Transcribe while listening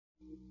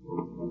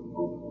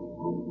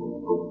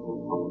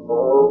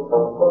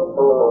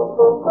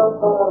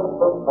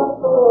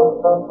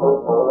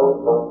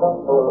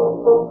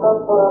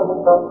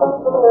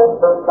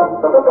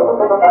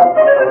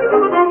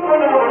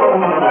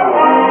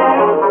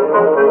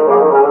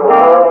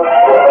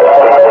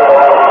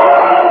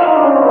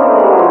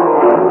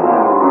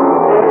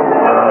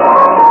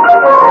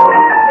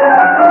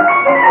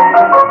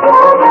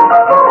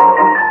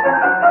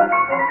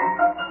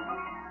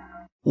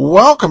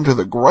Welcome to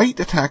the Great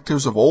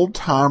Detectives of Old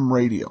Time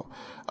Radio.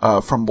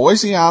 From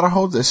Boise,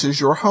 Idaho, this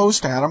is your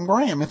host, Adam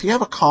Graham. If you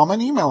have a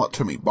comment, email it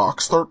to me,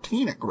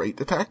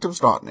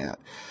 box13@greatdetectives.net.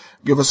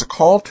 Give us a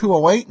call,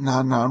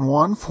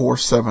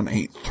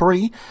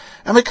 208-991-4783,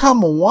 and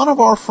become one of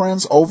our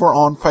friends over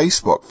on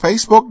Facebook,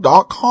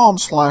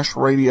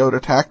 facebook.com/Radio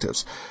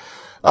Detectives.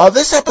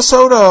 This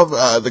episode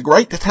of the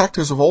Great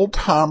Detectives of Old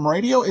Time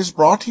Radio is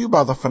brought to you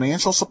by the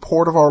financial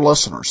support of our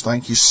listeners.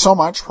 Thank you so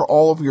much for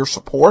all of your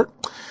support.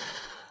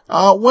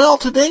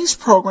 Today's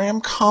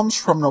program comes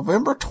from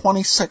November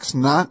 26,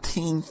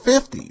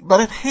 1950,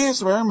 but it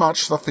has very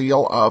much the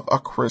feel of a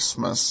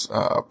Christmas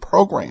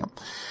program.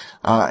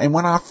 And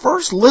when I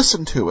first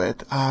listened to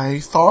it, I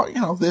thought,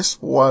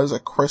 this was a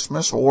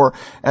Christmas or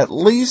at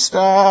least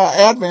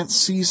Advent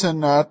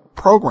season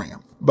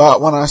program.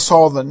 But when I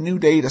saw the new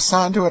date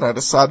assigned to it, I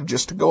decided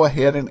just to go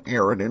ahead and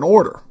air it in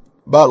order.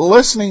 But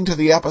listening to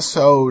the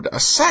episode a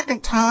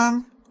second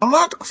time, I'm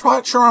not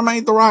quite sure I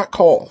made the right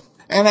call.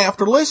 And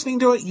after listening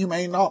to it, you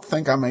may not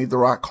think I made the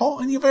right call,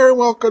 and you very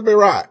well could be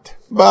right.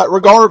 But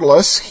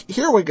regardless,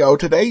 here we go.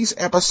 Today's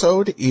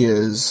episode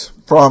is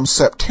from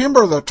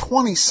November the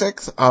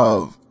 26th,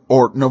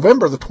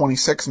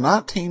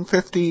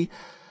 1950,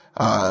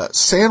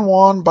 San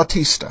Juan,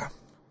 Bautista.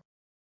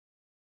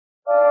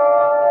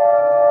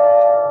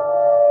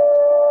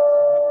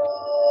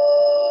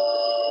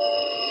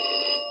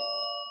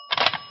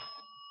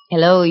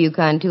 Hello,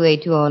 Yukon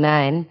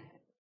 28209.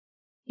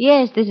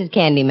 Yes, this is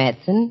Candy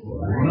Matson.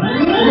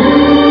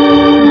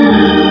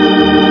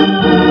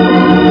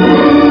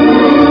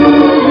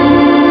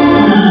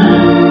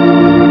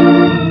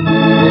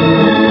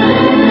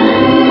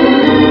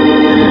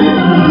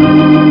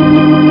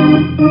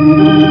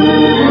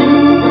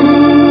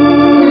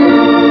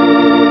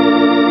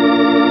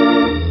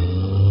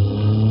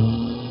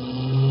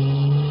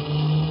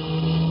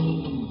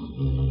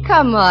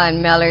 Come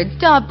on, Mallard.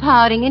 Stop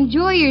pouting.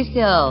 Enjoy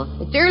yourself.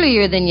 It's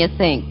earlier than you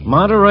think.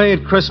 Monterey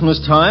at Christmas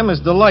time is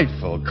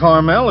delightful.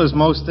 Carmel is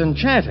most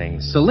enchanting.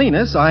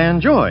 Salinas I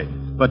enjoy.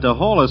 But to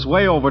haul us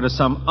way over to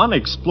some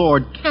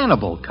unexplored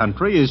cannibal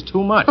country is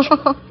too much.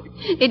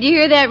 Did you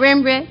hear that,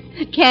 Rembrandt?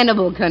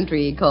 Cannibal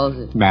country, he calls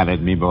it.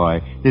 Mallard, me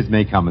boy, this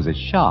may come as a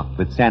shock,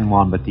 but San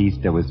Juan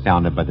Bautista was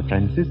founded by the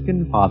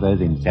Franciscan Fathers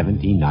in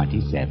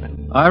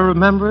 1797. I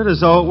remember it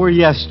as though it were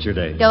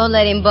yesterday. Don't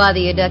let him bother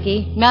you,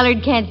 Ducky.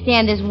 Mallard can't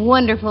stand this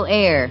wonderful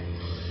air.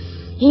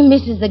 He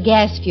misses the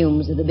gas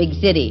fumes of the big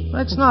city.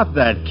 It's not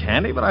that,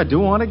 Candy, but I do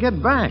want to get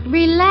back.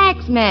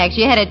 Relax, Max.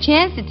 You had a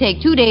chance to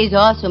take 2 days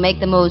off, so make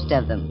the most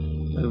of them.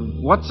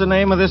 What's the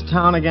name of this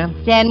town again?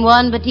 San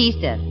Juan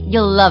Bautista.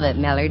 You'll love it,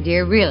 Mallard,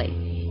 dear, really.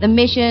 The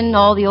mission,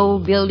 all the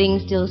old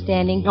buildings still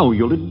standing. Oh,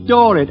 you'll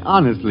adore it.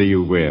 Honestly,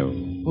 you will.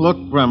 Look,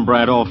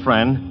 Rembrandt, old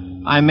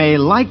friend, I may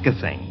like a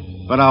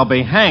thing, but I'll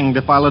be hanged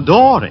if I'll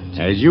adore it.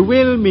 As you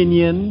will,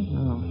 minion.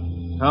 Oh.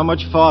 How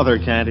much farther,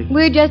 Candy?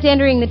 We're just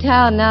entering the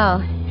town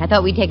now. I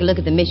thought we'd take a look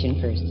at the mission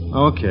first.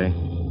 Okay.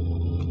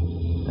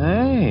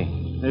 Hey,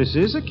 this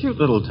is a cute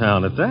little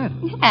town at that.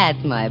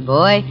 That's my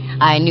boy.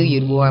 I knew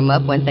you'd warm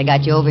up once I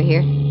got you over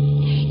here.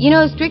 You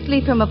know,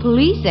 strictly from a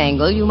police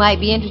angle, you might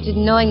be interested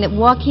in knowing that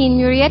Joaquin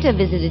Murrieta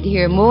visited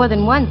here more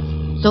than once.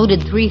 So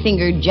did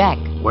Three-Fingered Jack.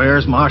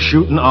 Where's my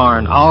shooting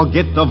iron? I'll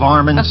get the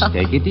varmints.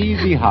 Take it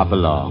easy,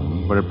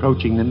 Hopalong. We're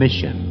approaching the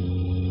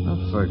mission. Oh,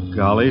 for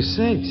golly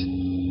sakes.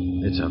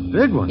 It's a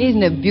big one.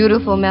 Isn't it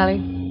beautiful, Mallard?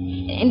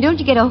 And don't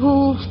you get a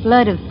whole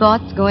flood of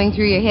thoughts going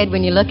through your head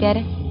when you look at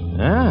it?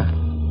 Yeah.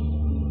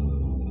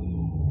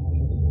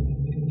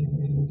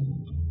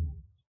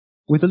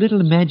 With a little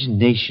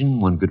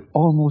imagination, one could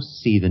almost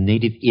see the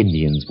native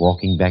Indians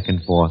walking back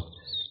and forth,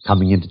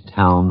 coming into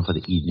town for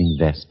the evening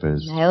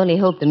vespers. I only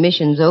hope the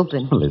mission's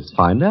open. Well, let's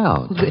find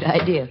out. Good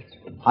idea.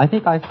 I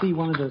think I see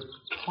one of the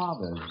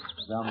fathers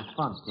down the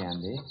front,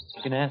 Candy.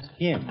 You can ask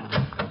him.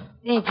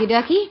 Thank you,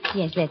 Ducky.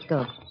 Yes, let's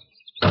go.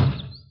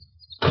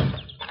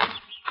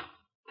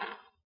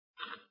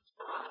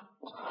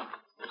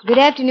 Good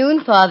afternoon,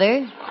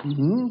 Father.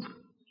 Mm-hmm.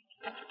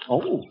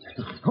 Oh,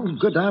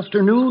 good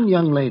afternoon,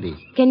 young lady.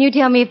 Can you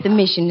tell me if the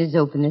mission is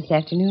open this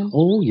afternoon?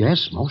 Oh,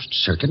 yes, most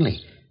certainly.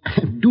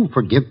 Do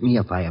forgive me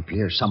if I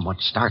appear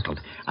somewhat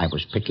startled. I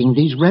was picking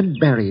these red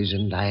berries,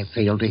 and I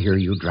failed to hear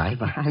you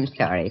drive. I'm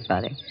sorry,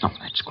 Father. Oh,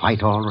 that's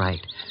quite all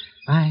right.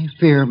 I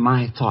fear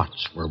my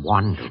thoughts were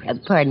wandering.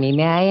 Pardon me,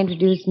 may I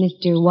introduce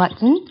Mr.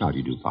 Watson? How do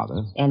you do,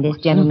 Father? And this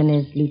gentleman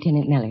is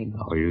Lieutenant Mallard.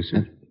 How are you,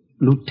 sir?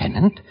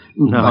 Lieutenant?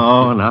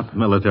 No, not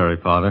military,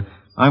 Father.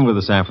 I'm with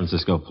the San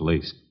Francisco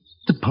police.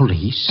 The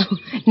police?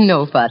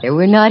 No, Father,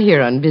 we're not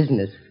here on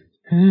business.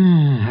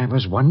 I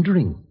was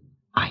wondering.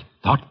 I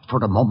thought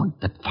for a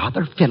moment that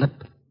Father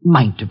Philip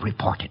might have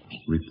reported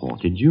me.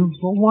 Reported you?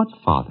 For what,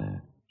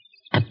 Father?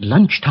 At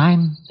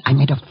lunchtime, I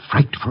made a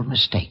frightful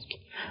mistake.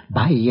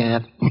 By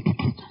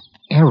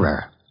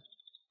error,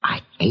 I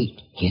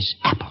ate his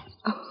apple.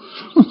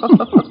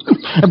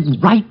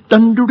 Right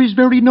under his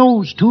very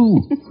nose,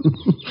 too.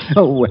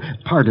 Oh,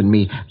 pardon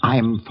me.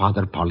 I'm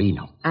Father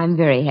Paulino. I'm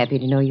very happy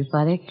to know you,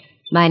 Father.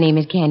 My name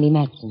is Candy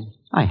Matson.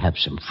 I have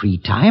some free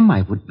time.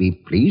 I would be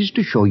pleased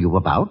to show you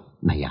about.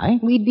 May I?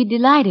 We'd be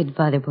delighted,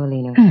 Father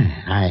Paulino.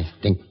 I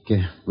think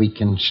we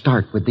can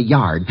start with the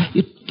yard.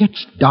 It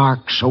gets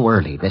dark so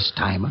early this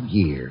time of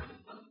year.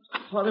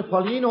 Father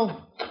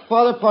Paulino!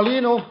 Father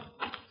Paulino!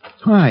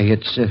 Why,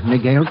 it's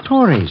Miguel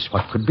Torres.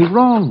 What could be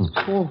wrong?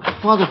 Oh,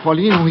 Father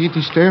Paulino, it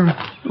is there.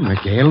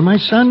 Miguel, my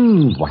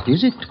son, what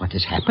is it? What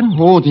has happened?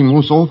 Oh, the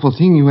most awful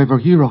thing you ever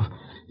hear of.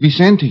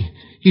 Vicente,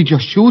 he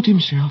just shoot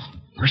himself.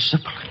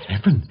 Merciful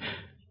heaven.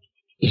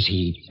 Is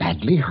he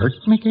badly hurt,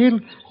 Miguel?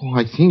 Oh,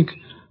 I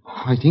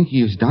think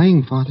he is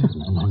dying, Father.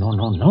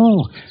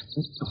 No.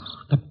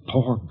 The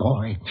poor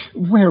boy.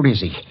 Where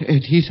is he?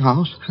 At his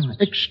house.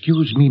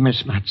 Excuse me,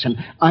 Miss Matson.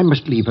 I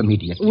must leave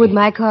immediately. Would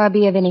my car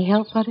be of any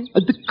help, Father?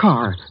 The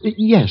car.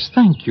 Yes,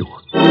 thank you.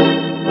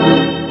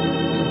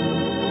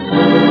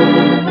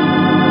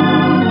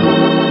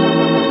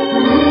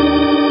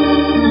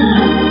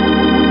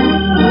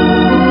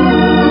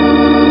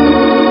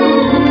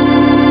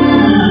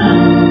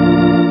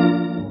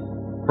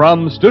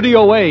 From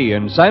Studio A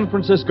in San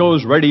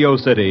Francisco's Radio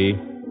City,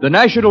 the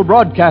National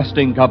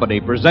Broadcasting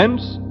Company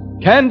presents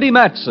Candy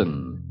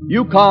Matson,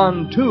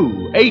 Yukon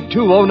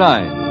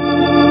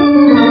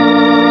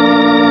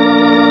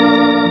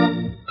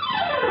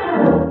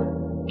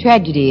 28209.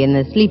 Tragedy in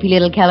the sleepy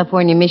little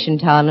California mission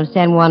town of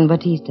San Juan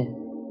Bautista.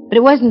 But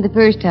it wasn't the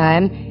first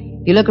time.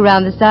 If you look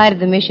around the side of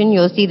the mission,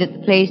 you'll see that the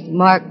place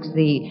marks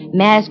the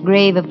mass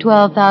grave of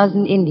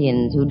 12,000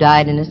 Indians who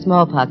died in a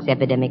smallpox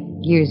epidemic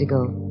years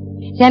ago.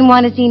 San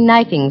Juan has seen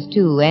knifings,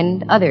 too,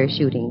 and other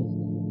shootings.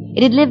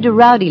 It had lived a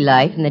rowdy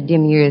life in the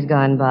dim years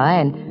gone by,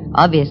 and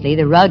obviously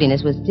the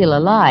rowdiness was still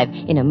alive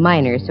in a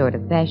minor sort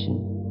of fashion.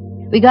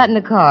 We got in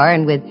the car,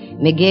 and with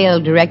Miguel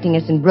directing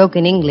us in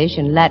broken English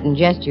and Latin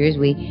gestures,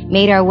 we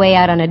made our way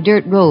out on a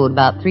dirt road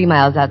about 3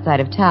 miles outside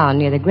of town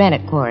near the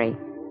granite quarry.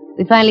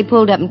 We finally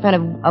pulled up in front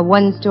of a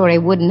one-story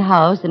wooden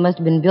house that must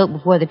have been built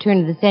before the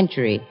turn of the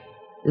century.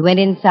 We went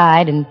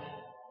inside, and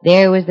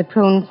there was the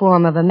prone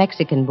form of a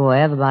Mexican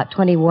boy of about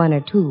 21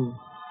 or 2.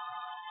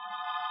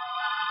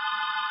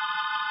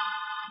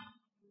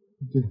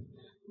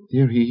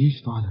 There he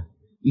is, Father.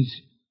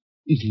 Is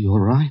he all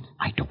right?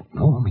 I don't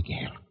know,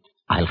 Miguel.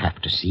 I'll have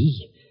to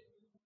see.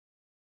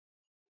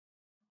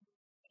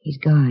 He's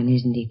gone,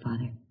 isn't he,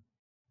 Father?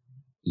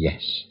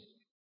 Yes.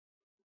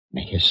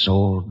 May his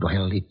soul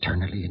dwell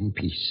eternally in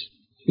peace.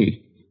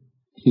 He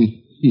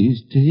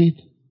is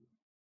dead?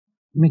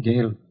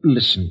 Miguel,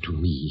 listen to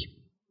me.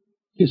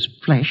 His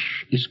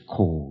flesh is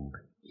cold,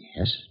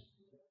 yes,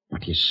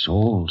 but his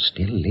soul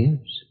still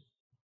lives.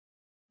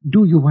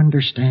 Do you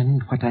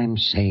understand what I'm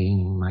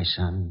saying, my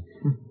son?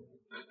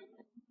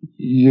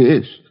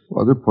 Yes,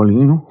 Father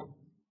Paulino.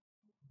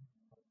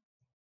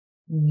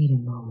 Wait a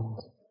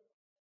moment.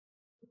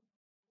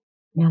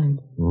 Mallard,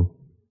 look.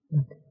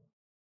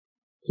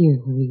 Here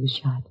where he was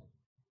shot.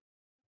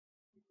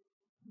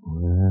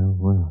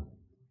 Well.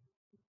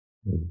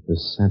 If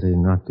Vicente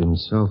knocked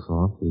himself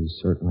off, he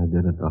certainly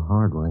did it the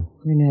hard way.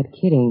 We're not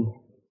kidding.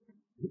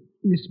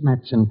 Miss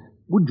Matson,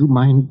 would you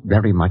mind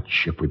very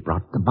much if we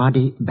brought the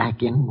body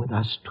back in with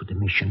us to the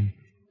mission?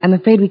 I'm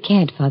afraid we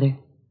can't, Father.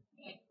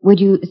 Would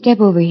you step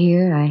over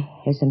here? I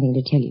have something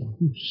to tell you.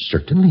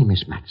 Certainly,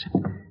 Miss Matson.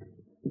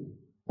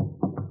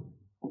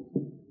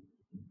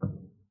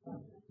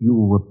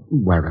 You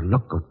wear a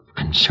look of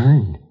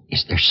concern.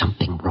 Is there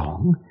something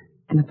wrong?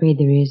 I'm afraid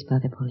there is,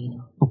 Father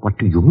Paulino. What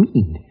do you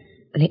mean?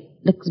 Well, it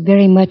looks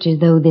very much as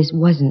though this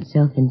wasn't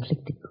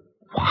self-inflicted.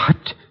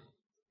 What?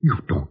 You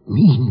don't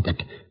mean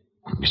that...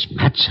 Miss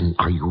Matson,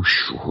 are you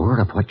sure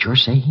of what you're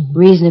saying?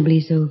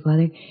 Reasonably so,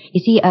 Father. You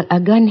see, a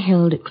gun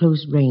held at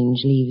close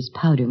range leaves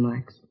powder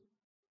marks.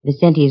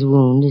 Vicente's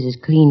wound is as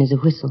clean as a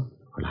whistle.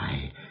 Well,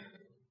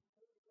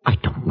 I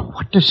don't know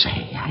what to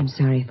say. I'm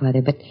sorry,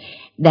 Father, but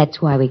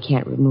that's why we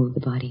can't remove the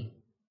body.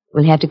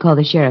 We'll have to call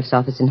the sheriff's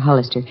office in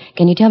Hollister.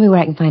 Can you tell me where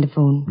I can find a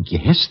phone?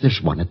 Yes,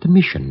 there's one at the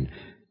mission.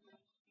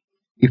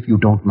 If you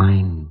don't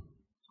mind,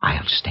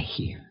 I'll stay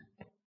here.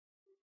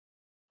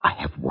 I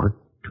have work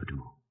to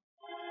do.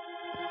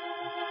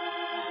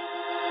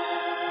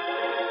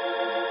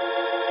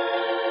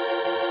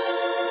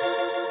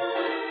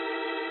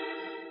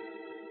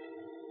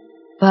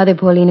 Father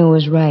Paulino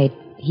was right.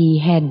 He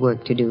had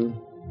work to do.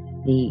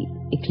 The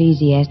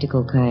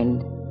ecclesiastical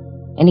kind.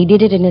 And he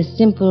did it in a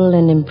simple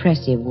and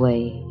impressive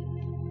way.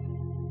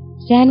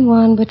 San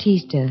Juan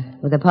Bautista,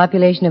 with a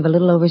population of a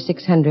little over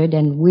 600,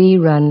 and we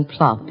run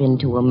plop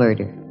into a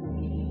murder.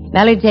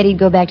 Mallard said he'd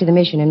go back to the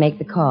mission and make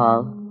the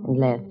call, and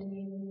left.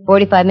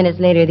 45 minutes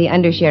later, the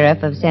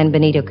undersheriff of San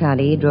Benito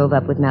County drove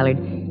up with Mallard.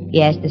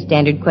 He asked the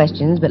standard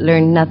questions, but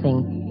learned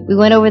nothing. We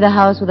went over the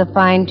house with a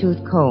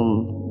fine-tooth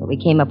comb, but we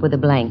came up with a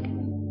blank.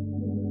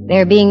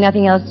 There being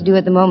nothing else to do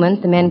at the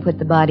moment, the men put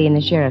the body in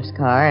the sheriff's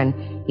car, and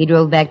he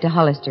drove back to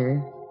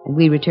Hollister, and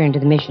we returned to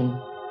the mission.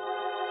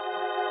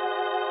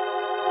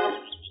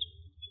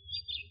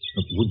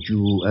 Would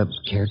you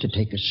care to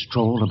take a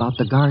stroll about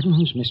the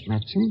gardens, Miss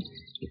Matson?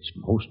 It's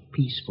most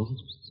peaceful.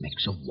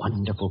 Makes a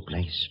wonderful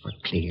place for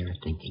clear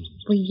thinking.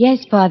 Well,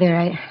 yes,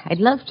 Father, I'd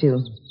love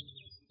to.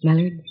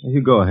 Mallard?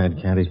 You go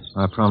ahead, Candy.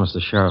 I promised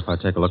the sheriff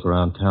I'd take a look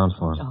around town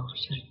for him. Oh,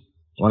 sure.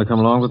 Want to come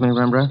along with me,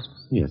 Rembrandt?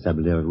 Yes, I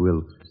believe I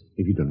will.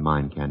 If you don't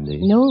mind, Candy.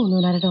 No,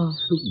 not at all.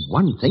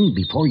 One thing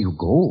before you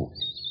go.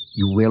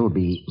 You will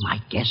be my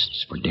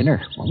guests for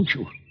dinner, won't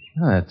you?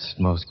 That's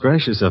most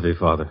gracious of you,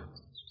 Father.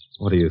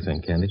 What do you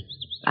think, Candy?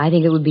 I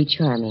think it would be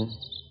charming.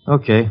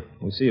 Okay.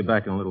 We'll see you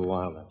back in a little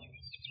while, then.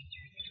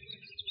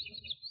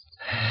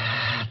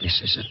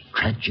 This is a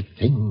tragic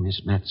thing,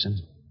 Miss Matson.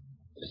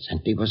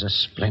 Vicente was a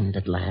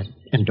splendid lad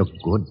and a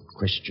good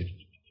Christian.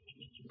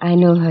 I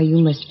know how you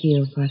must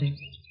feel, Father.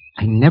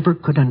 I never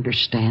could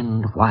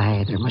understand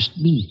why there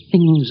must be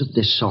things of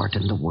this sort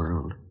in the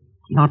world.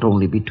 Not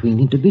only between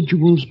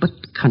individuals,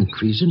 but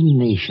countries and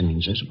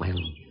nations as well.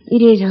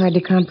 It is hard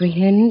to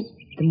comprehend.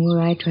 The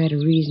more I try to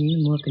reason,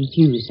 the more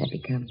confused I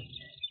become.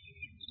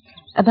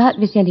 About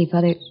Vicente,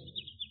 Father,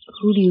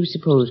 who do you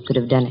suppose could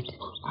have done it?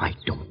 I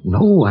don't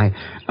know. I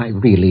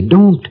really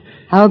don't.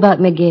 How about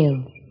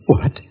Miguel?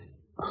 What?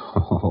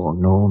 Oh,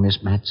 no,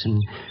 Miss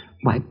Matson.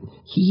 Why,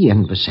 he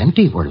and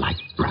Vicente were like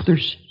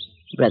brothers.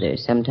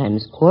 Brothers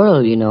sometimes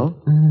quarrel, you know.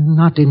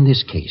 Not in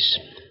this case.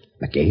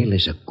 Miguel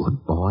is a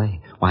good boy.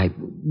 Why,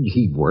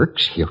 he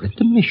works here at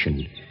the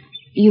mission.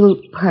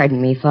 You'll pardon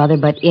me, Father,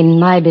 but in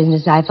my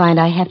business I find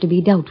I have to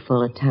be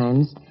doubtful at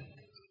times.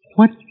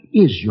 What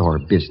is your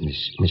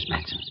business, Miss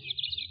Matson?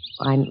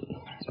 I'm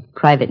a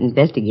private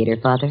investigator,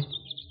 Father.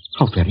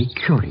 How very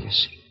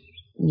curious.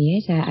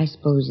 Yes, I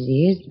suppose it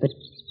is, but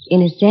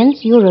in a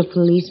sense, you're a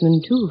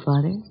policeman too,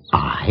 Father.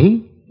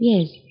 I?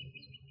 Yes.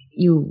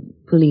 You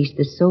police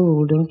the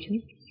soul, don't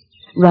you?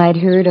 Ride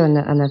herd on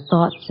the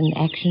thoughts and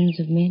actions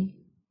of men?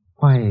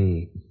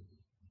 Why,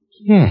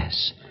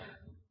 yes.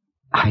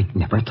 I'd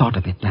never thought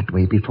of it that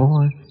way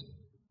before.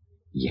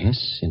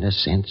 Yes, in a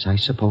sense, I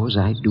suppose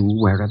I do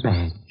wear a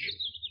badge.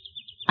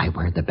 I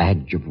wear the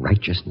badge of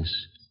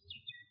righteousness,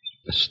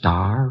 the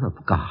star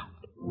of God.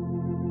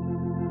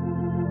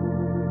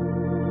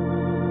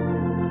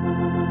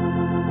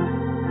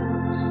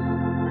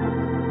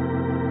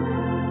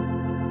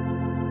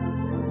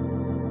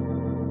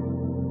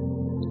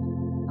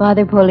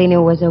 Father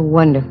Paulino was a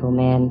wonderful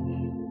man.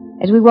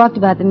 As we walked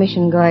about the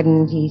mission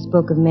gardens, he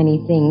spoke of many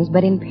things,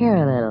 but in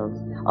parallels,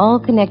 all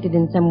connected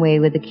in some way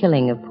with the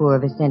killing of poor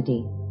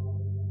Vicente.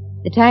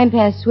 The time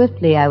passed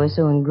swiftly. I was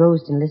so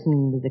engrossed in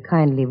listening to the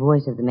kindly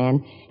voice of the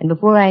man, and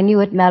before I knew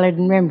it, Mallard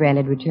and Rembrandt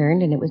had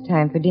returned, and it was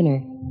time for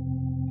dinner.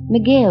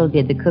 Miguel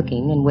did the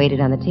cooking and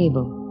waited on the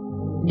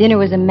table. Dinner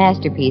was a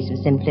masterpiece of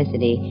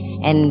simplicity,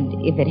 and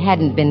if it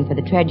hadn't been for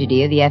the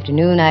tragedy of the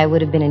afternoon, I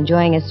would have been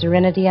enjoying a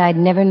serenity I'd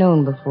never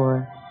known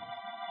before.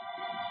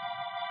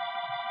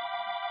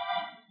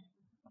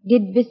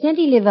 Did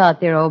Vicente live out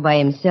there all by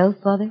himself,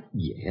 Father?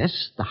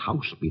 Yes, the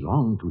house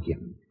belonged to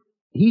him.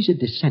 He's a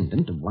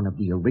descendant of one of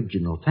the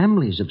original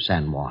families of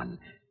San Juan.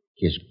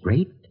 His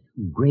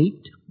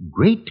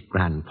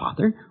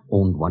great-great-great-grandfather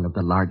owned one of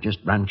the largest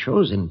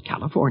ranchos in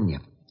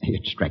California.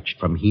 It stretched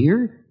from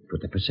here to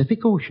the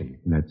Pacific Ocean.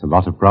 That's a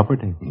lot of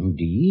property.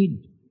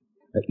 Indeed.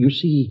 You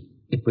see,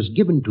 it was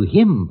given to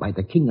him by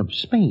the King of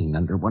Spain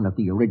under one of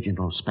the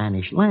original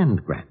Spanish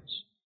land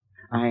grants.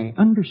 I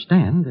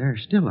understand there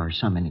still are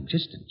some in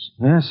existence.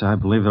 Yes, I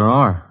believe there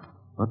are.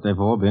 But they've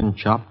all been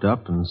chopped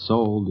up and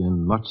sold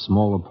in much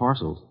smaller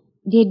parcels.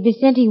 Did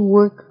Vicente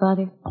work,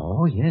 Father?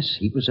 Oh, yes,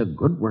 he was a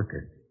good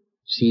worker.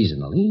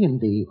 Seasonally, in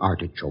the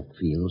artichoke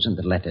fields and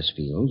the lettuce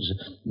fields.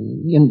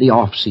 In the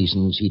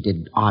off-seasons, he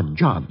did odd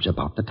jobs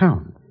about the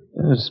town.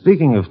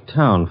 Speaking of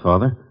town,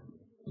 Father,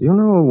 do you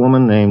know a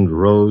woman named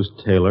Rose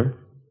Taylor?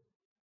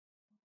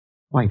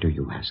 Why do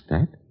you ask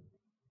that?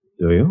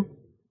 Do you?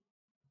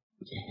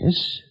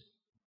 Yes.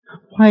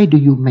 Why do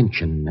you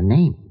mention the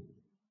name?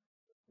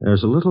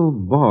 There's a little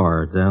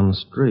bar down the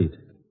street.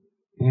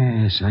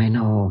 Yes, I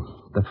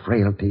know. The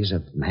frailties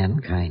of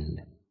mankind.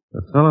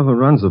 The fellow who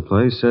runs the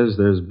place says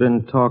there's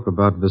been talk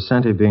about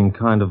Vicente being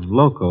kind of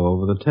loco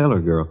over the Taylor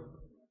girl.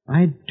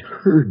 I'd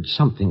heard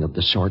something of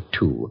the sort,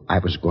 too. I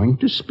was going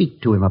to speak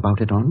to him about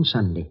it on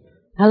Sunday.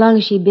 How long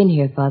has she been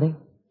here, Father?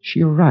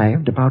 She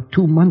arrived about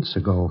 2 months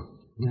ago.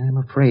 I'm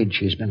afraid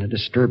she's been a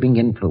disturbing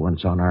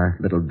influence on our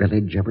little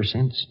village ever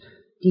since.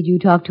 Did you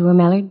talk to her,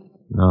 Mallard?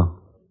 No.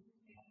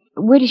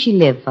 Where does she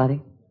live,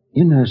 Father?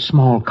 In a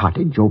small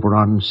cottage over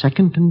on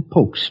 2nd and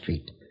Polk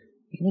Street.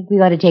 I think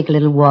we ought to take a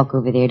little walk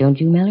over there, don't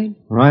you, Mallard?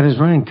 Right as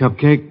rain,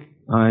 Cupcake.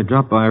 I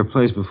dropped by her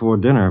place before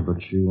dinner,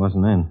 but she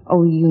wasn't in.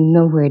 Oh, you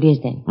know where it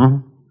is, then?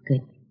 Mm-hmm.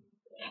 Good.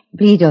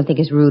 Please don't think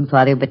it's rude,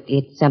 Father, but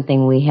it's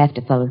something we have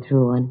to follow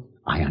through on.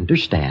 I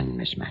understand,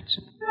 Miss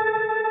Matson.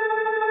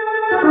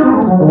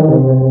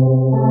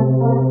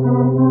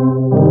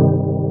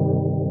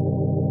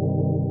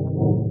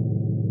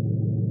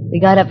 We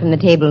got up from the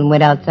table and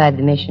went outside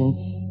the mission.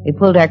 We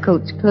pulled our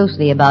coats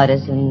closely about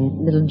us,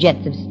 and little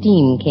jets of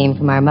steam came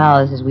from our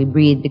mouths as we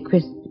breathed the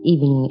crisp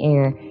evening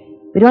air.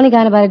 We'd only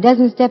gone about a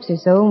dozen steps or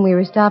so, and we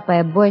were stopped by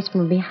a voice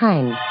from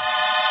behind.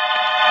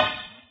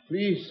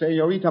 Please,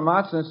 Senorita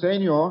Matson,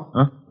 senor.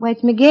 Huh? Why,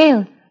 it's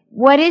Miguel.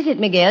 What is it,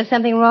 Miguel?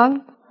 Something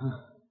wrong?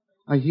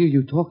 I hear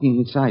you talking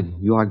inside.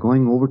 You are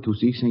going over to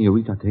see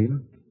Senorita Taylor?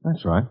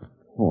 That's right.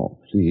 Oh,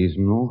 please,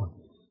 no.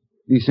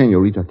 The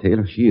Senorita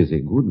Taylor, she is a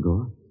good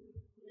girl.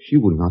 She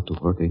will not to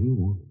hurt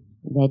anyone.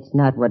 That's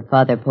not what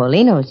Father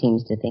Paulino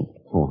seems to think.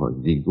 Oh,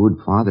 the good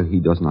father, he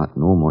does not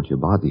know much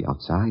about the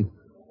outside.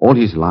 All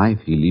his life,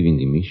 he live in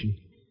the mission.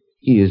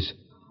 He is,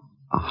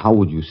 how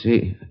would you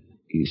say,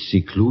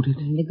 secluded?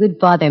 The good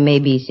father may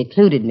be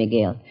secluded,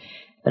 Miguel.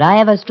 But I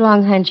have a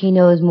strong hunch he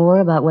knows more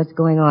about what's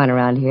going on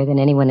around here than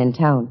anyone in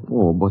town.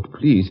 Oh, but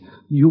please,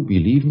 you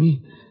believe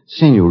me?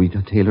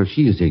 Senorita Taylor,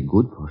 she is a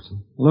good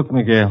person. Look,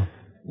 Miguel,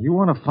 you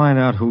want to find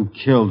out who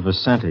killed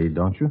Vicente,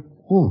 don't you?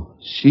 Oh,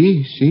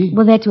 see?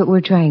 Well, that's what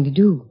we're trying to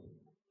do.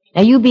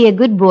 Now, you be a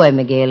good boy,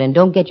 Miguel, and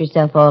don't get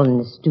yourself all in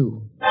the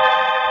stew.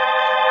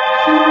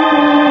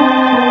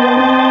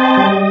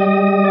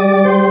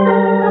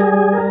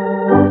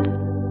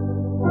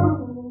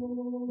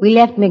 We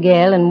left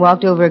Miguel and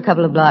walked over a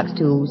couple of blocks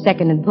to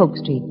 2nd and Polk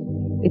Street.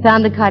 We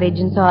found the cottage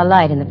and saw a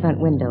light in the front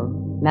window.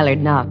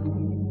 Mallard knocked.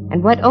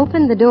 And what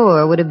opened the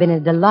door would have been a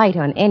delight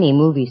on any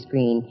movie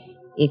screen,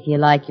 if you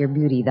like your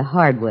beauty the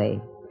hard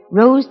way.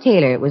 Rose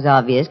Taylor, it was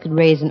obvious, could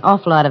raise an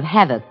awful lot of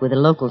havoc with the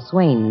local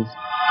swains.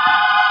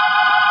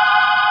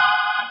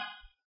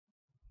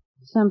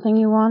 Something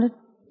you wanted?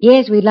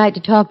 Yes, we'd like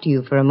to talk to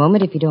you for a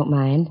moment, if you don't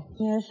mind.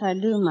 Yes, I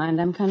do mind.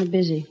 I'm kind of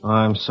busy.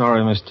 I'm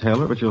sorry, Miss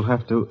Taylor, but you'll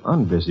have to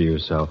unbusy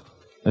yourself.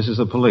 This is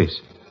the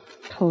police.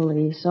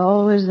 Police.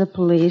 Always the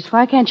police.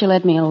 Why can't you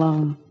let me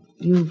alone?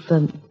 You've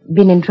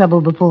been in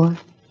trouble before?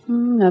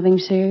 Nothing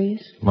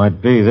serious.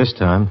 Might be this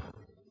time.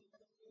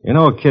 You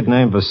know a kid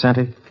named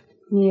Vicente?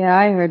 Yeah,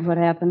 I heard what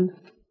happened.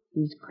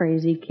 These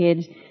crazy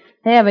kids.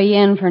 They have a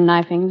yen for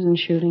knifings and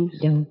shootings.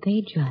 Don't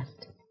they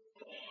just?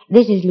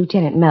 This is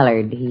Lieutenant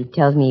Mallard. He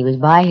tells me he was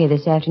by here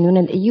this afternoon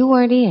and you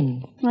weren't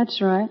in. That's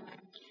right.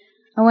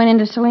 I went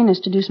into Salinas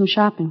to do some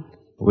shopping.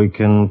 We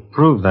can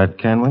prove that,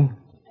 can we?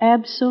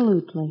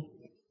 Absolutely.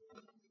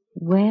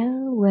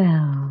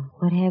 Well,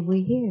 what have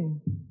we here?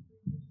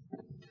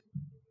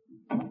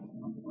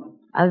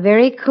 A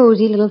very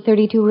cozy little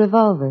 .32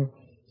 revolver.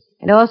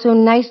 And also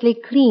nicely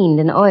cleaned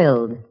and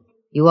oiled.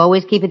 You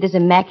always keep it this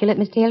immaculate,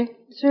 Miss Taylor?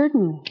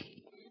 Certainly.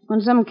 When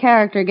some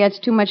character gets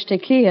too much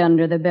tequila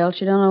under the belt,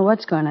 you don't know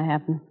what's going to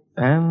happen.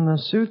 And the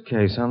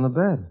suitcase on the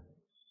bed.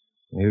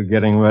 You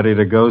getting ready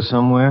to go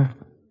somewhere?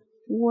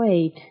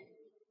 Wait.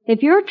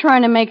 If you're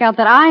trying to make out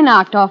that I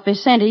knocked off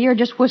Vicente, you're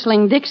just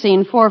whistling Dixie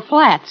in 4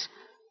 flats.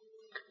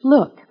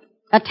 Look,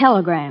 a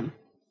telegram.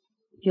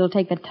 If you'll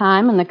take the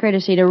time and the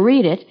courtesy to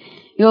read it,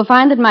 you'll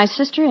find that my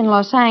sister in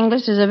Los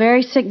Angeles is a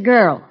very sick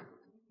girl.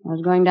 I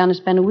was going down to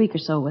spend a week or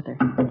so with her.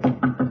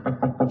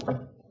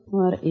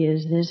 What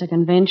is this, a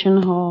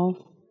convention hall?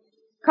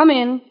 Come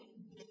in.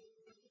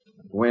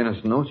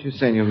 Buenas noches,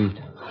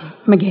 senorita.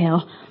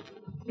 Miguel,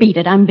 beat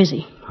it. I'm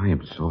busy. I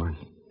am sorry.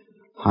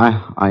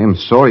 I am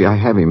sorry. I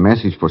have a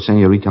message for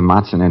Senorita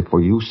Matson and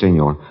for you,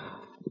 senor.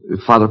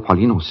 Father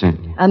Paulino sent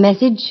me. A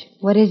message?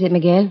 What is it,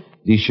 Miguel?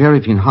 The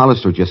sheriff in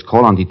Hollister just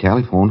called on the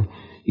telephone.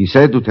 He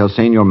said to tell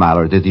Senor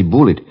Mallard that the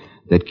bullet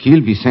that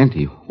killed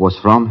Vicente was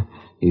from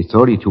a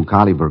 .32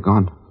 caliber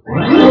gun.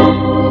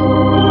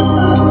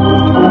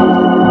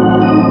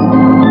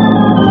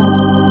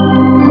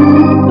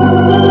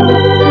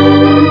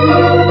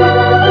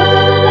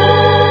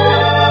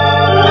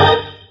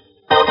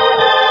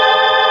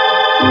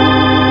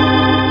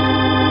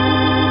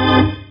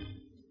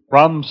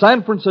 From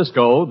San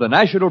Francisco, the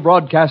National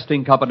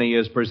Broadcasting Company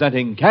is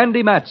presenting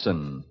Candy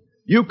Matson,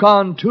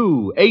 Yukon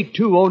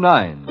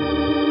 28209.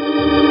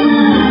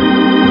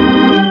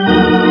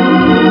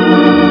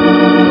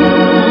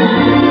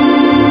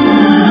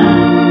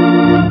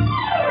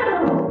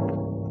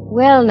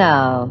 Well,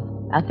 now,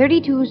 a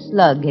 .32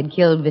 slug had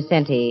killed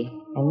Vicente,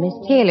 and Miss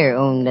Taylor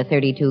owned a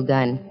 .32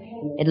 gun.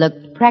 It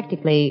looked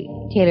practically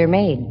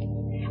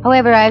tailor-made.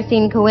 However, I've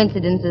seen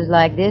coincidences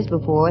like this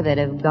before that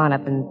have gone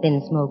up in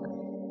thin smoke.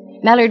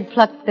 Mallard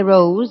plucked the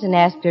rose and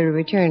asked her to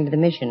return to the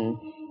mission.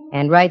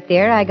 And right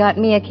there, I got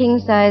me a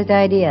king-sized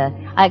idea.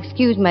 I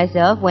excused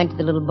myself, went to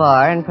the little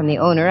bar, and from the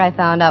owner, I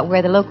found out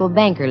where the local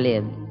banker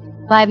lived.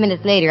 5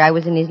 minutes later, I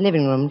was in his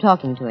living room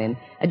talking to him,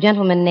 a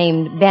gentleman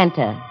named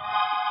Banta.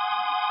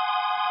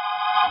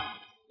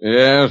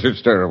 Yes,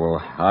 it's terrible.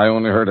 I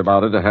only heard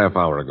about it a half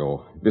hour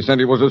ago.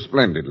 Vicente was a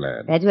splendid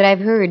lad. That's what I've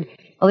heard.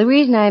 Well, the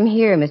reason I'm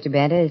here, Mr.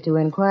 Banta, is to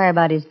inquire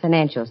about his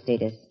financial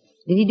status.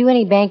 Did he do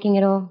any banking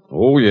at all?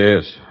 Oh,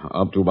 yes.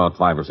 Up to about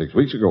 5 or 6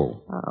 weeks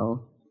ago. Uh-oh.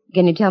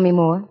 Can you tell me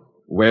more?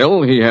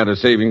 Well, he had a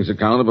savings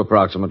account of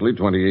approximately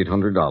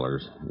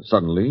 $2,800.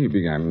 Suddenly, he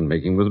began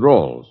making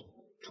withdrawals.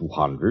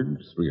 200,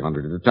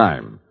 300 at a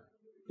time.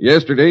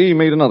 Yesterday, he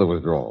made another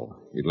withdrawal.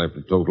 It left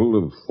a total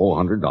of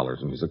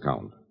 $400 in his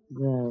account.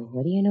 Well,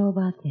 what do you know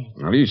about that?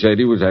 Well, he said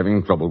he was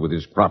having trouble with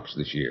his crops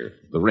this year.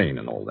 The rain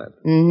and all that.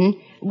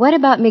 Mm-hmm. What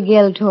about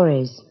Miguel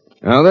Torres?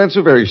 Now, that's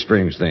a very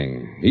strange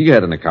thing. He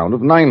had an account of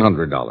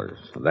 $900.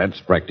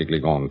 That's practically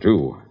gone,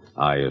 too.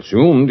 I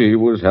assumed he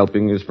was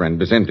helping his friend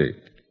Vicente.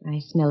 I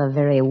smell a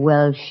very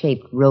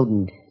well-shaped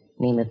rodent.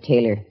 Name of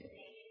Taylor.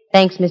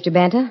 Thanks, Mr.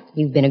 Banta.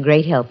 You've been a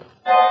great help.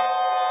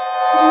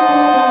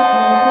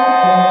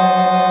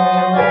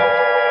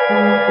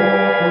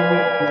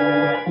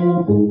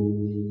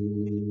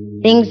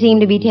 Things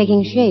seemed to be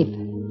taking shape.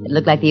 It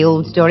looked like the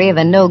old story of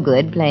a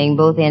no-good playing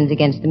both ends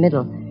against the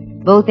middle.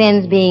 Both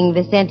ends being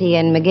Vicente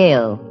and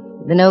Miguel.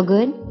 The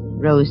no-good?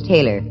 Rose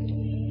Taylor.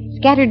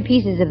 Scattered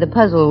pieces of the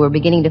puzzle were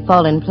beginning to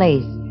fall in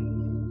place.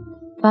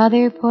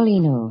 Father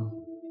Paulino.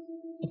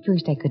 At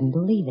first I couldn't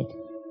believe it.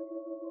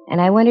 And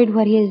I wondered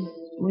what his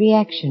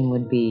reaction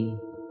would be.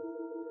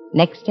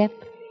 Next step,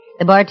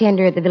 the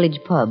bartender at the village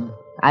pub.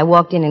 I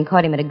walked in and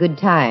caught him at a good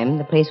time.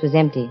 The place was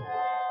empty.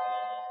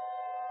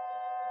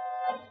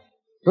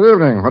 Good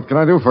evening. What can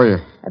I do for you?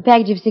 A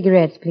package of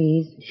cigarettes,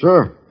 please.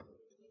 Sure.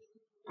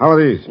 How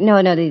are these?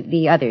 No,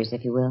 the others,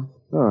 if you will.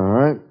 All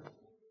right.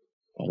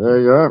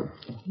 There you are.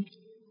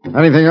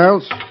 Anything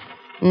else?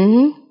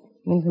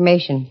 Mm-hmm.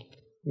 Information.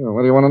 Yeah,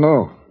 what do you want to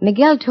know?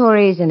 Miguel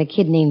Torres and a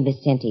kid named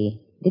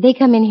Vicente. Did they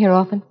come in here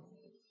often?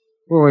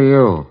 Who are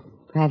you?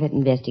 Private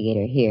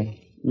investigator. Here.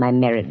 My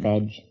merit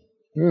badge.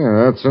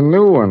 Yeah, that's a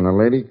new one, a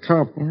lady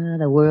cop. Ah,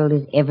 the world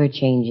is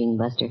ever-changing,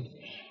 Buster.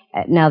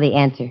 Now the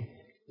answer.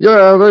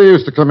 Yeah, they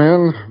used to come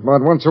in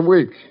about once a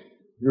week.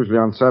 Usually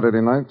on Saturday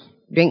nights.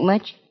 Drink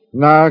much?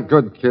 Nah,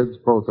 good kids,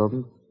 both of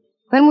them.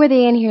 When were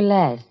they in here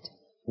last?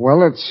 Well,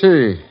 let's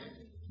see.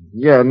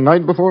 Yeah,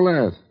 night before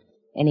last.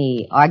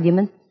 Any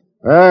arguments?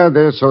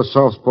 They're so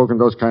soft-spoken,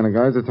 those kind of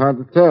guys, it's hard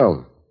to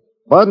tell.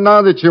 But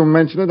now that you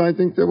mention it, I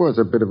think there was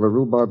a bit of a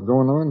rhubarb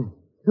going on.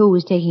 Who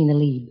was taking the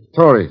lead?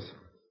 Torres.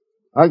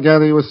 I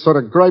gather he was sort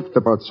of griped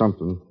about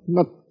something.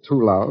 Not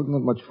too loud,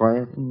 not much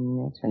fire.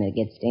 That's when it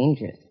gets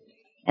dangerous.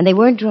 And they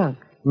weren't drunk?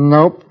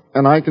 Nope,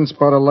 and I can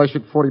spot a lush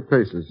at 40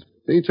 paces.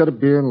 They each had a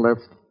beer and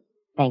left.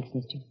 Thanks,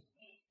 mister.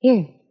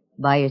 Here,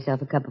 buy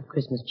yourself a cup of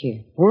Christmas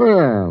cheer.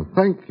 Well,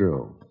 thank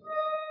you.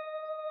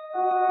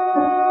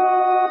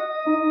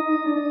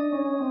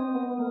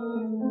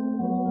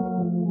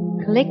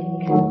 Click,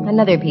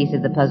 another piece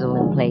of the puzzle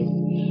in place.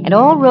 And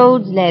all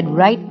roads led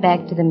right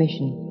back to the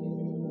mission.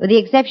 With the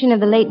exception of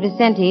the late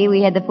Vicente,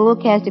 we had the full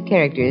cast of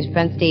characters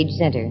front stage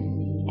center.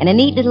 And a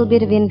neat little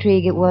bit of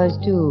intrigue it was,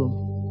 too.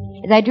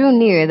 As I drew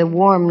near, the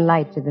warm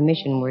lights of the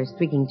mission were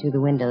streaking through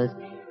the windows,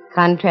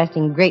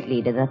 contrasting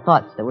greatly to the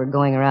thoughts that were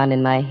going around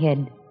in my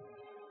head.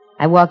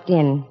 I walked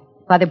in.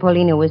 Father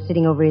Paulino was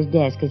sitting over his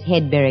desk, his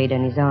head buried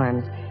on his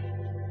arms.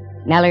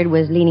 Mallard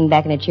was leaning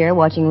back in a chair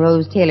watching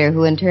Rose Taylor,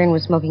 who in turn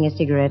was smoking a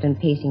cigarette and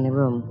pacing the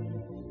room.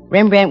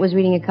 Rembrandt was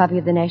reading a copy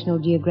of the National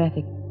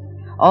Geographic.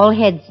 All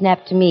heads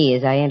snapped to me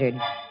as I entered.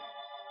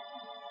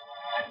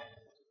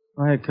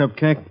 Hi,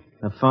 Cupcake.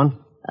 Have fun?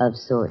 Of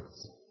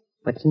sorts.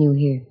 What's new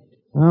here?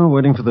 Oh,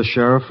 waiting for the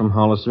sheriff from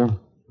Hollister.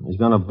 He's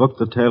going to book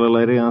the Taylor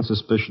lady on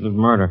suspicion of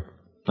murder.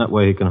 That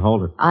way he can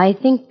hold her. I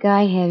think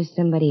I have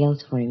somebody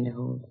else for him to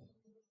hold.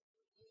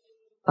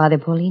 Father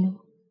Paulino?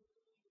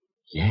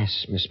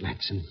 Yes, Miss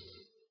Matson.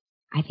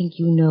 I think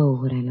you know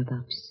what I'm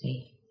about to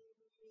say.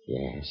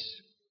 Yes.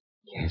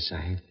 Yes,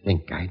 I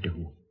think I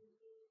do.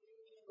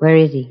 Where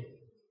is he?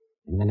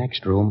 In the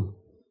next room.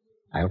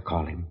 I'll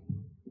call him.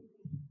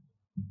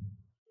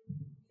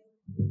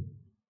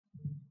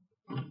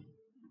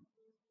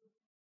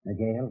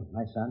 Miguel,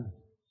 my son.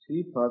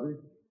 Si, Padre.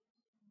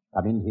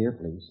 Come in here,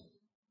 please.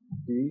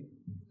 Si.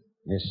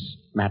 Miss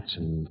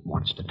Matson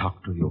wants to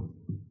talk to you.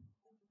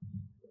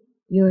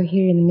 You're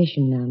here in the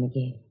mission now,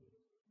 Miguel.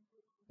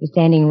 You're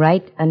standing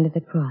right under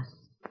the cross.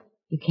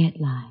 You can't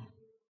lie.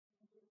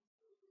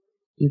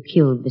 You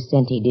killed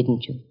Vicente,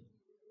 didn't you?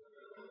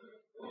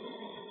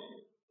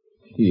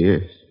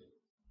 Yes.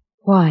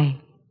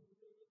 Why?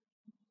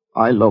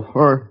 I love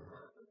her.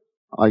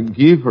 I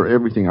give her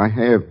everything I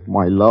have.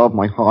 My love,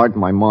 my heart,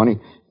 my money,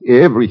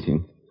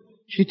 everything.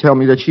 She tells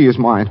me that she is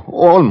mine,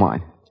 all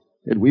mine.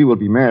 That we will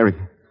be married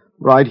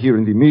right here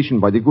in the mission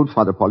by the good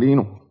Father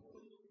Paulino.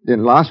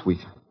 Then last week,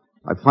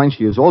 I find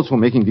she is also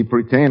making the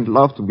pretend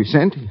love to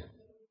Vicente.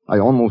 I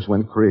almost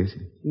went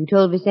crazy. You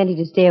told Vicente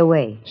to stay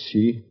away.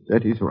 See,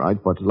 that is right.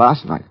 But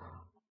last night,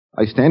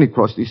 I stand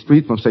across the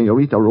street from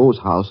Senorita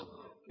Rose's house.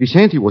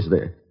 Vicente was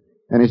there.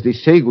 And as they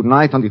say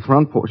goodnight on the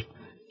front porch,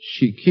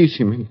 she kissed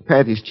him and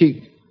pat his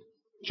cheek,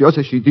 just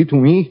as she did to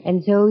me.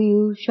 And so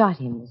you shot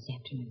him this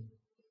afternoon.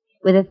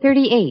 With a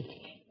 .38.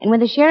 And when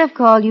the sheriff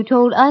called, you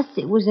told us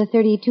it was a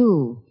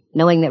 .32,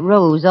 knowing that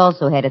Rose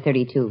also had a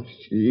 .32.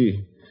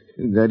 See,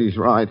 that is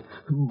right.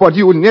 But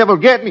you will never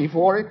get me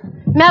for it.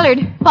 Mallard,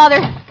 Father,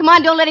 come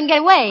on, don't let him get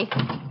away.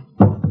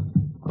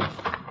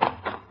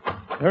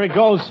 There he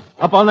goes,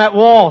 up on that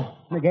wall.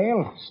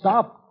 Miguel,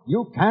 stop.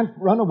 You can't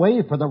run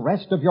away for the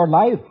rest of your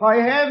life. I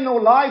have no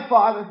life,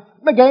 Father.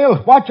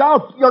 Miguel, watch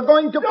out. You're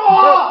going to...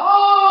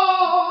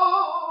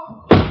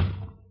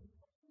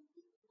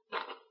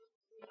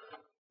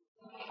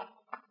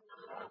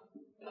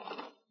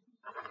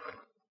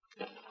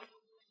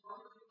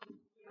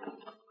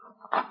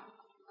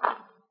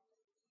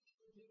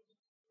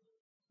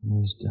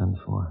 He's done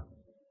for.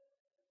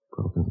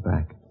 Broken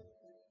back.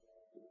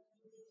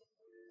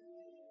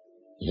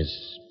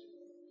 Is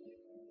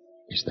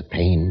the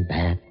pain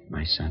bad,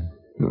 my son?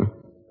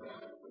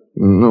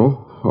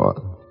 No,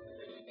 Father.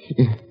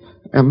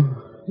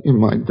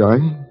 Am I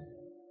dying?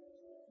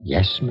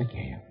 Yes,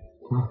 Miguel.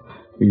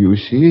 You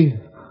see,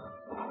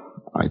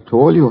 I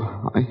told you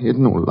I had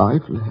no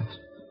life left.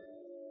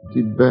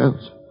 The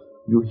bells,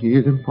 you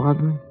hear them,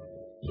 Padre?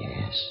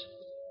 Yes.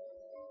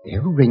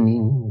 They're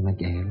ringing,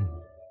 Miguel.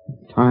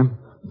 Time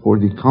for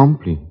the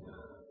company.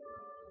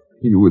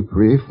 You will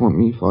pray for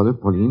me, Father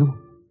Paulino?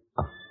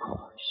 Of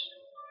course.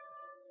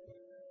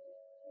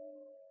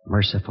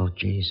 Merciful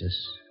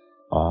Jesus,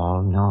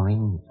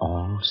 all-knowing,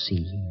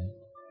 all-seeing,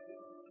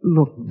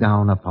 look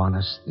down upon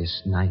us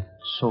this night,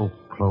 so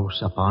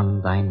close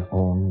upon thine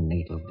own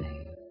natal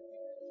day.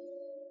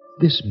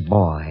 This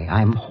boy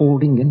I'm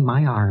holding in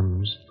my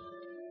arms,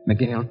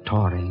 Miguel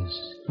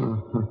Torres,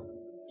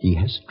 he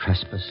has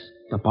trespassed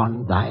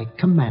upon thy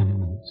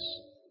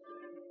commandments.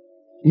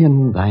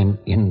 In thine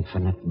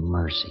infinite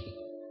mercy,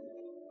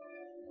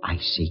 I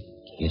seek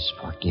his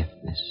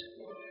forgiveness.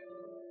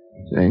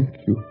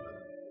 Thank you,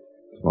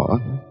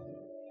 Father.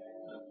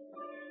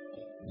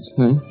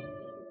 Thank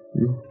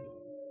you.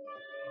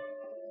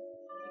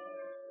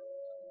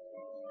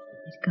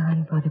 He's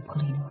gone, Father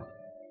Paulino.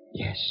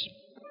 Yes.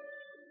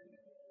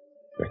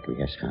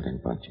 Requiescat in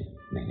pace.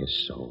 May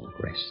his soul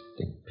rest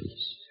in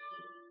peace.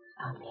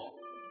 Amen.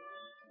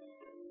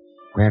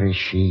 Where is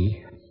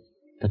she,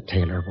 the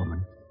tailor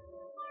woman?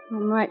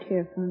 I'm right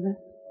here, Father.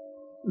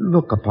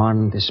 Look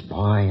upon this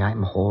boy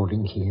I'm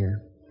holding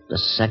here, the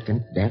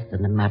second death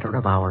in a matter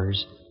of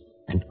hours,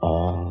 and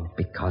all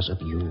because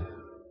of you.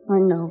 I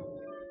know.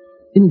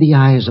 In the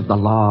eyes of the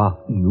law,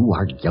 you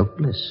are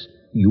guiltless.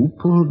 You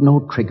pulled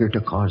no trigger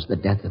to cause the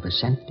death of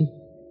Vicente.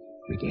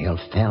 Miguel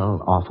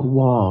fell off a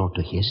wall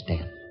to his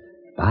death.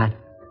 But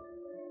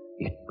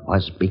it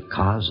was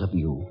because of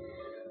you.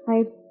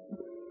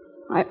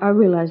 I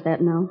realize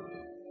that now.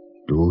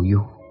 Do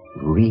you?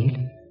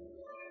 Really?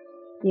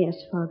 Yes,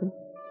 Father.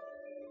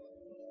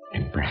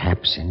 And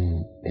perhaps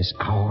in this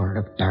hour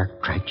of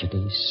dark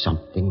tragedy,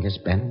 something has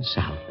been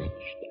salvaged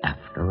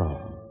after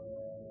all.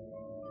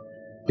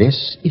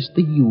 This is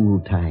the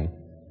Yuletide,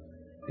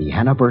 the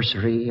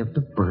anniversary of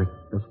the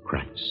birth of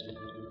Christ.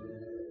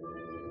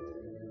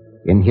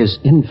 In his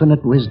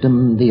infinite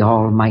wisdom, the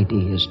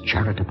Almighty is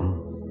charitable.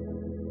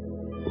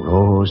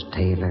 Rose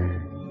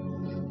Taylor,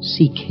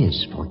 seek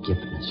his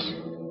forgiveness.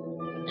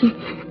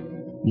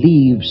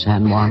 Leave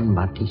San Juan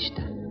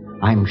Bautista.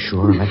 I'm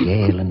sure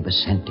Miguel and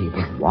Vicente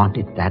would want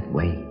it that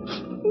way.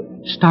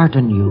 Start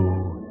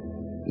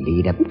anew.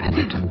 Lead a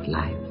penitent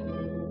life.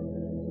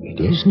 It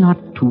is not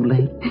too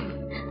late.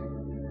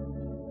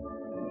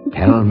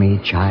 Tell me,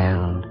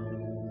 child,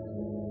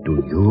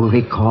 do you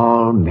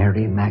recall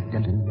Mary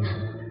Magdalene?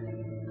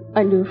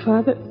 I do,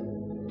 Father.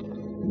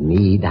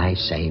 Need I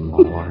say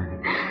more?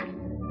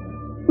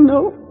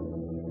 No.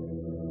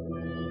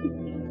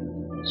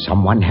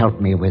 Someone help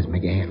me with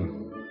Miguel.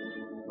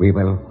 We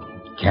will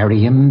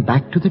carry him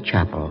back to the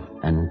chapel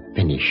and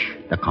finish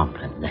the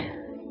compliment there.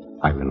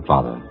 I will,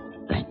 Father.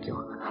 Thank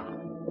you.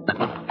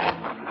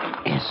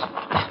 Yes.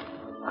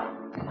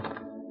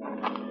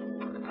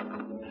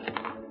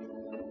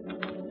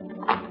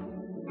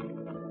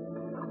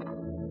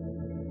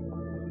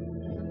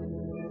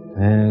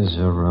 There's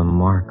a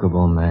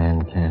remarkable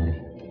man, Candy.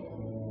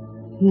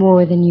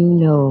 More than you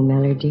know,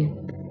 Mallard, dear.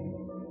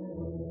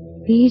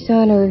 Peace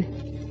on earth,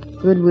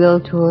 goodwill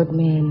toward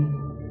men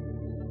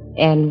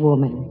and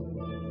woman.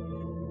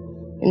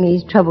 In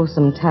these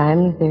troublesome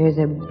times, there is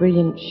a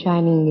brilliant,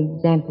 shining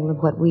example of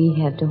what we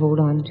have to hold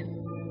on to.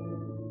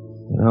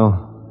 You know,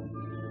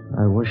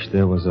 I wish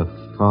there was a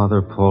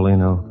Father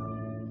Paulino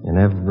in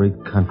every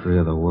country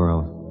of the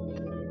world.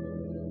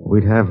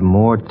 We'd have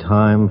more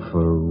time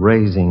for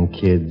raising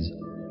kids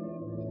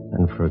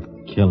than for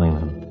killing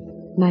them.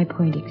 My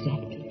point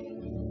exactly.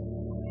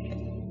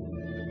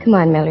 Come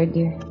on, Mallard,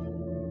 dear.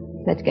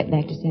 Let's get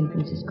back to San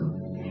Francisco.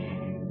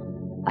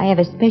 I have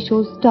a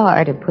special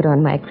star to put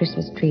on my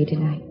Christmas tree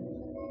tonight.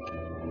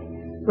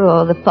 For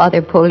all the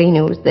Father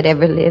Paulinos that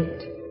ever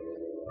lived.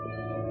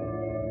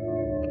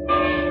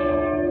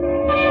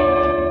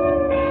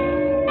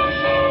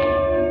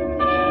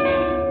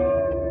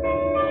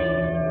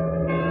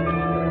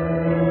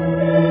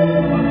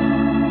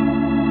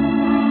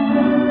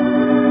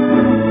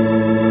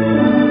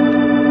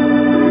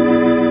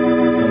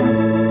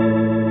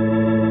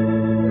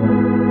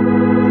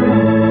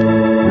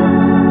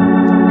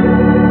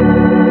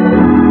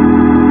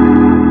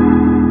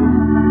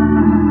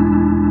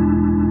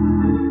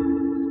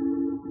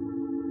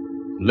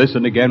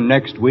 Listen again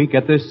next week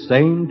at this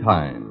same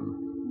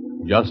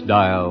time. Just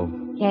dial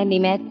Candy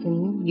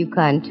Matson,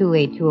 Yukon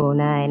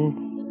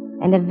 28209.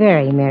 And a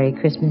very Merry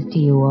Christmas to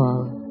you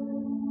all.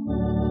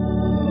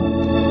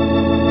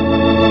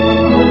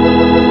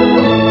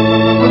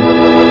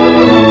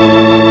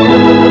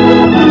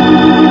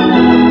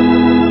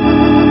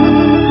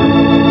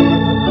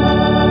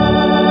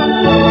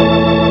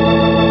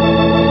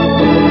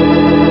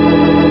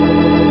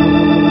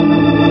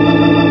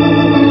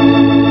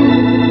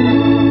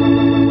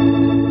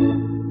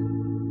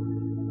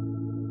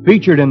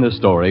 Featured in the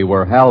story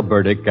were Hal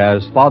Burdick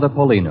as Father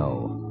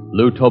Paulino,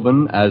 Lou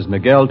Tobin as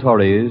Miguel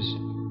Torres,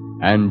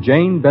 and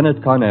Jane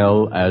Bennett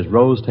Carnell as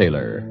Rose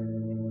Taylor.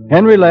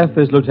 Henry Leff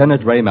is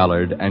Lieutenant Ray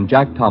Mallard, and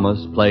Jack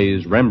Thomas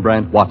plays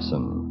Rembrandt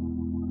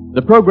Watson.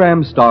 The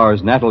program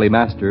stars Natalie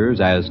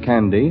Masters as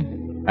Candy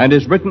and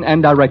is written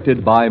and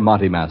directed by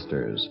Monty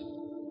Masters.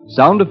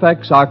 Sound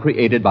effects are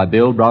created by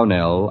Bill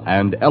Brownell,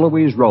 and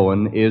Eloise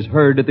Rowan is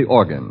heard at the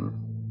organ.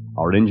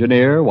 Our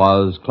engineer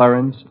was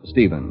Clarence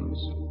Stevens.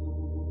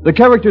 The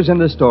characters in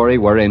this story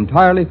were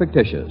entirely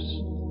fictitious.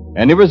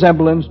 Any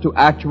resemblance to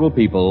actual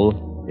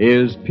people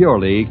is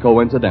purely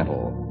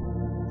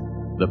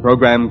coincidental. The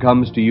program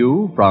comes to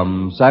you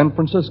from San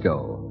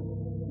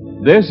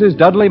Francisco. This is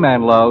Dudley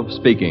Manlove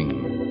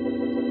speaking.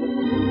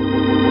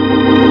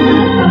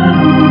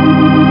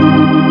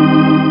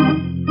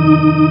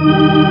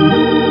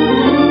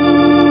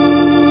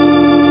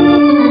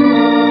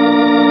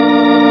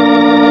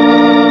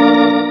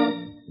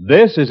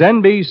 This is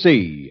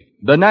NBC,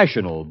 the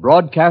national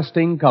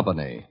broadcasting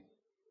company.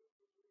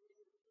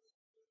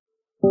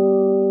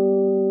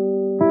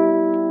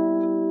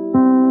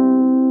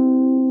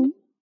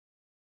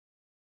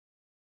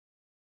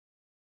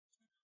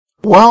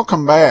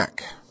 Welcome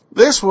back.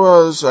 This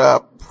was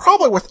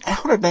probably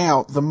without a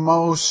doubt the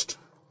most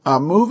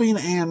moving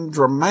and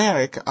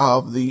dramatic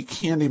of the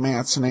Candy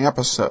Matson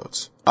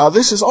episodes.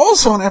 This is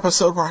also an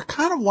episode where I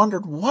kind of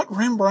wondered what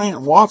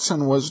Rembrandt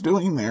Watson was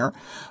doing there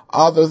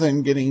other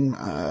than getting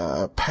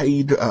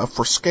paid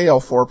for scale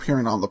for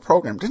appearing on the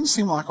program. Didn't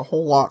seem like a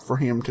whole lot for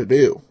him to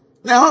do.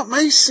 Now, it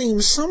may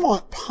seem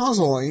somewhat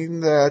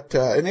puzzling that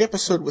an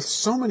episode with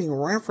so many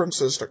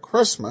references to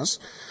Christmas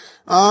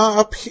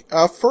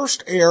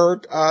first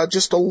aired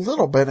just a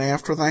little bit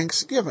after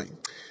Thanksgiving.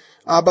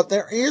 But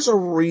there is a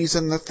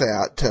reason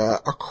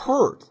that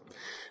occurred.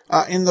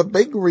 And the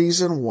big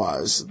reason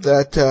was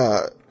that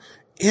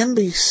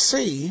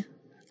NBC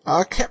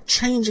kept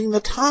changing the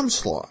time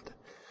slot.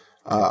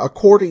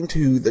 According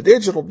to the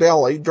Digital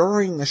Deli,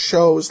 during the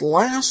show's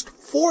last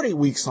 40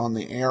 weeks on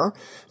the air,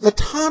 the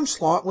time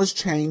slot was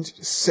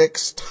changed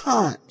 6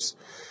 times.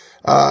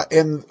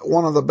 And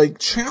one of the big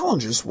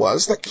challenges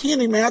was that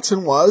Candy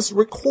Matson was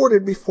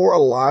recorded before a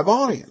live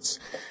audience.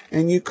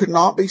 And you could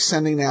not be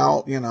sending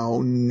out,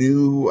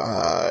 new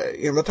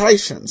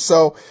invitations.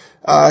 So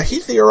he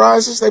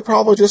theorizes they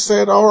probably just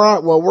said, all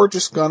right, well, we're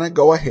just going to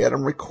go ahead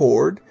and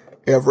record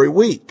every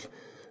week.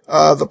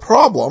 The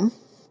problem,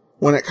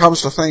 when it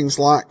comes to things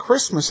like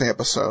Christmas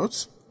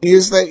episodes,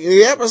 is that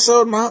the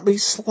episode might be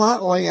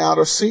slightly out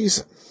of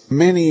season.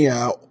 Many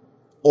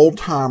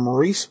old-time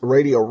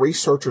radio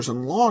researchers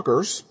and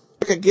loggers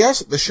took a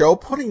guess at the show,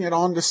 putting it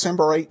on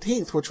December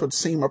 18th, which would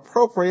seem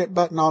appropriate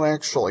but not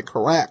actually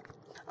correct.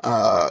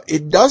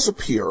 It does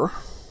appear,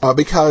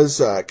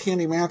 because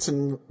Candy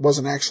Matson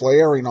wasn't actually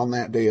airing on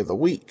that day of the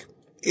week,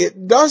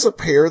 it does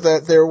appear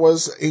that there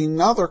was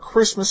another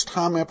Christmas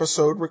time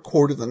episode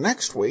recorded the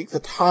next week. The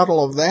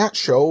title of that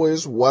show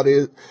is What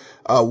in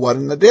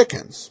the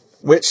Dickens,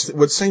 which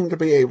would seem to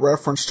be a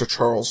reference to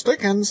Charles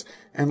Dickens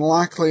and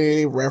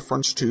likely a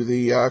reference to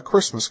the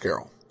Christmas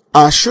Carol.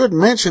 I should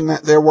mention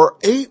that there were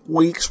 8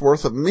 weeks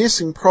worth of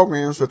missing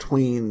programs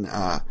between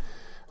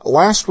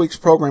last week's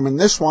program and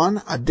this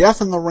one: A Death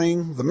in the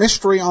Ring, The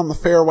Mystery on the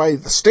Fairway,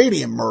 The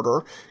Stadium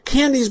Murder,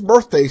 Candy's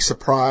Birthday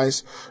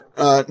Surprise,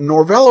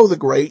 Norvello the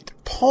Great,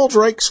 Paul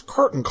Drake's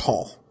Curtain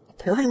Call.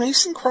 Perry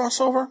Mason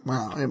crossover?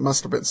 Well, it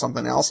must have been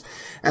something else.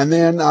 And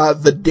then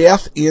The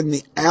Death in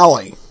the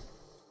Alley.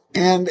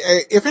 And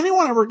if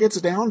anyone ever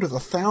gets down to the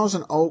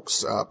Thousand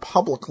Oaks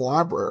Public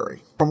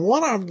Library, from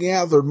what I've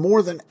gathered,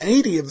 more than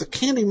 80 of the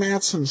Candy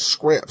Matson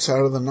scripts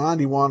out of the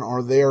 91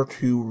 are there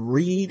to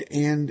read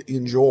and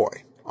enjoy.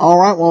 All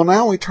right, well,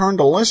 now we turn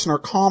to listener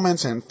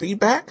comments and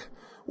feedback.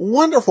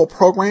 Wonderful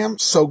program.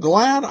 So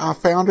glad I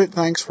found it.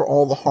 Thanks for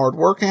all the hard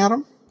work,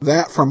 Adam.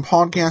 That from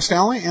Podcast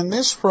Alley, and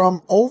this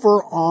from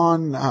over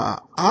on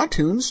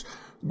iTunes.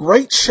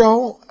 Great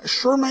show.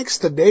 Sure makes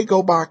the day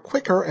go by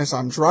quicker as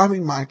I'm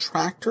driving my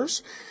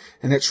tractors.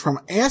 And it's from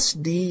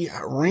SD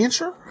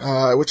Rancher,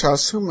 which I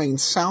assume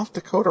means South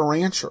Dakota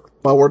Rancher.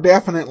 Well, we're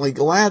definitely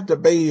glad to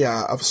be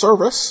of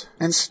service.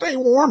 And stay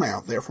warm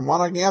out there. From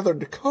what I gather,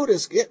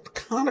 Dakotas get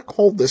kind of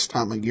cold this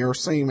time of year,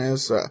 same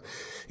as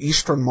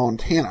eastern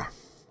Montana.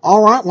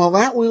 All right, well,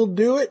 that will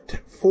do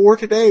it for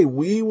today.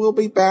 We will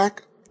be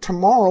back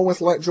tomorrow with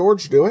Let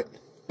George Do It.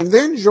 And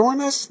then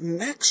join us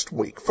next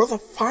week for the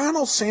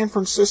final San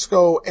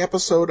Francisco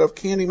episode of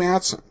Candy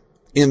Matson.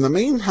 In the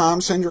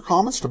meantime, send your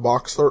comments to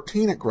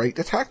box13 at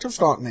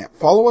greatdetectives.net.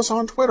 Follow us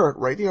on Twitter at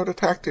Radio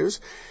Detectives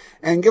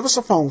and give us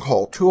a phone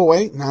call,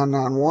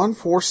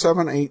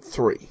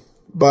 208-991-4783.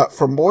 But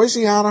from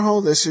Boise, Idaho,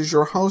 this is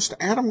your host,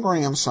 Adam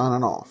Graham,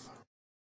 signing off.